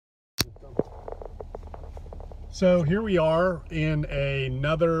So here we are in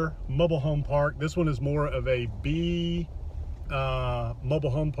another mobile home park. This one is more of a B mobile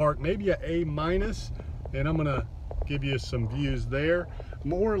home park, maybe a A minus, and I'm gonna give you some views there.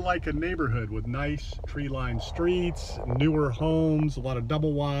 More like a neighborhood with nice tree-lined streets, newer homes, a lot of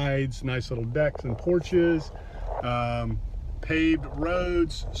double wides, nice little decks and porches, paved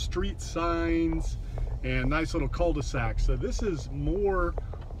roads, street signs, and nice little cul-de-sacs. So this is more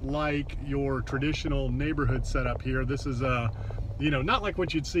like your traditional neighborhood setup here. This is not like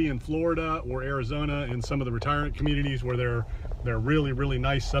what you'd see in Florida or Arizona in some of the retirement communities where they're really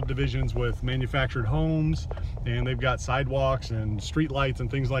nice subdivisions with manufactured homes and they've got sidewalks and street lights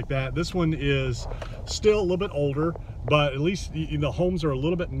and things like that. This one is still a little bit older, but at least the homes are a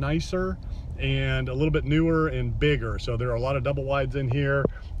little bit nicer and a little bit newer and bigger. So there are a lot of double wides in here,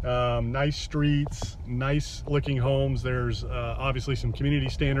 nice streets, nice looking homes. There's obviously some community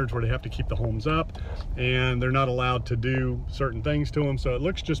standards where they have to keep the homes up and they're not allowed to do certain things to them. So it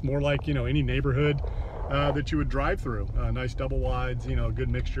looks just more like, any neighborhood that you would drive through. Nice double wides, a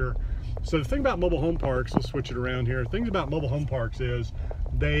good mixture. So the thing about mobile home parks, let's switch it around here. Things about mobile home parks is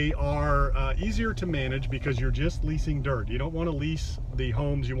they are easier to manage because you're just leasing dirt. You don't want to lease the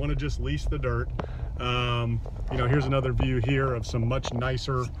homes, you want to just lease the dirt. Here's another view here of some much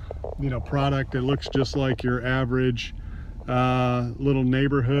nicer, product. It looks just like your average little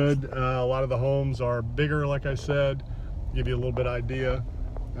neighborhood. A lot of the homes are bigger, like I said, give you a little bit idea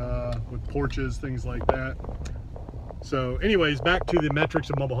with porches, things like that. So anyways, back to the metrics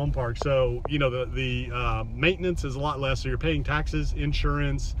of mobile home parks. So, the maintenance is a lot less. So you're paying taxes,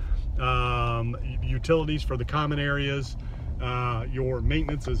 insurance, utilities for the common areas. Your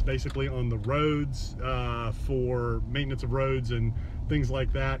maintenance is basically on the roads, for maintenance of roads and things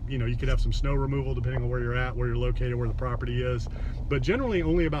like that. You could have some snow removal depending on where you're at, where you're located, where the property is. But generally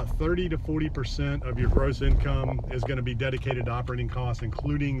only about 30 to 40% of your gross income is going to be dedicated to operating costs,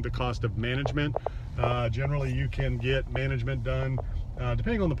 including the cost of management. Generally you can get management done,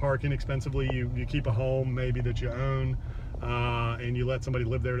 depending on the park, inexpensively. You keep a home maybe that you own, and you let somebody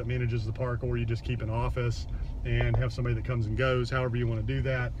live there that manages the park, or you just keep an office and have somebody that comes and goes, however you want to do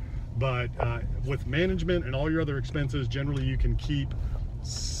that. But with management and all your other expenses, generally you can keep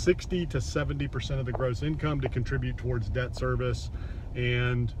 60 to 70% of the gross income to contribute towards debt service.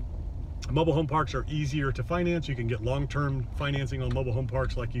 And mobile home parks are easier to finance. You can get long-term financing on mobile home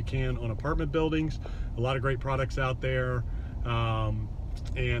parks like you can on apartment buildings. A lot of great products out there,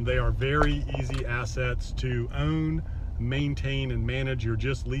 and they are very easy assets to own, maintain, and manage. You're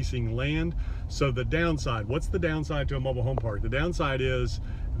just leasing land. So the downside, what's the downside to a mobile home park? The downside is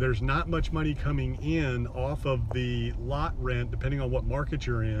there's not much money coming in off of the lot rent, depending on what market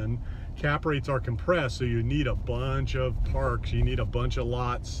you're in. Cap rates are compressed, so you need a bunch of parks, you need a bunch of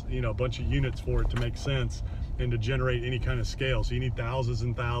lots, a bunch of units for it to make sense and to generate any kind of scale. So you need thousands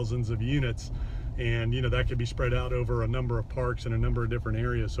and thousands of units, and that could be spread out over a number of parks in a number of different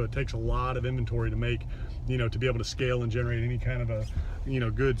areas. So it takes a lot of inventory to make, to be able to scale and generate any kind of a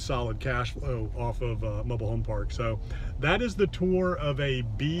good solid cash flow off of a mobile home park. So that is the tour of a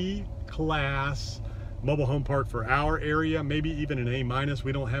B class mobile home park for our area, maybe even an A minus.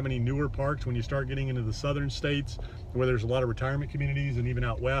 We don't have any newer parks. When you start getting into the southern states where there's a lot of retirement communities, and even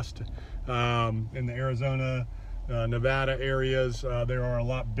out west in the Arizona, Nevada areas, there are a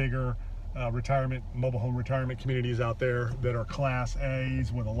lot bigger mobile home retirement communities out there that are class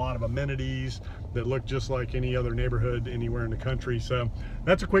A's with a lot of amenities that look just like any other neighborhood anywhere in the country. So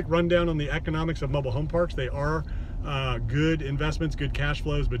that's a quick rundown on the economics of mobile home parks. They are good investments, good cash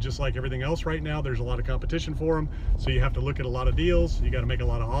flows, but just like everything else right now, there's a lot of competition for them. So you have to look at a lot of deals, you got to make a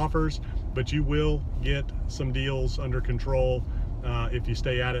lot of offers, but you will get some deals under control if you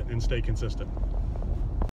stay at it and stay consistent.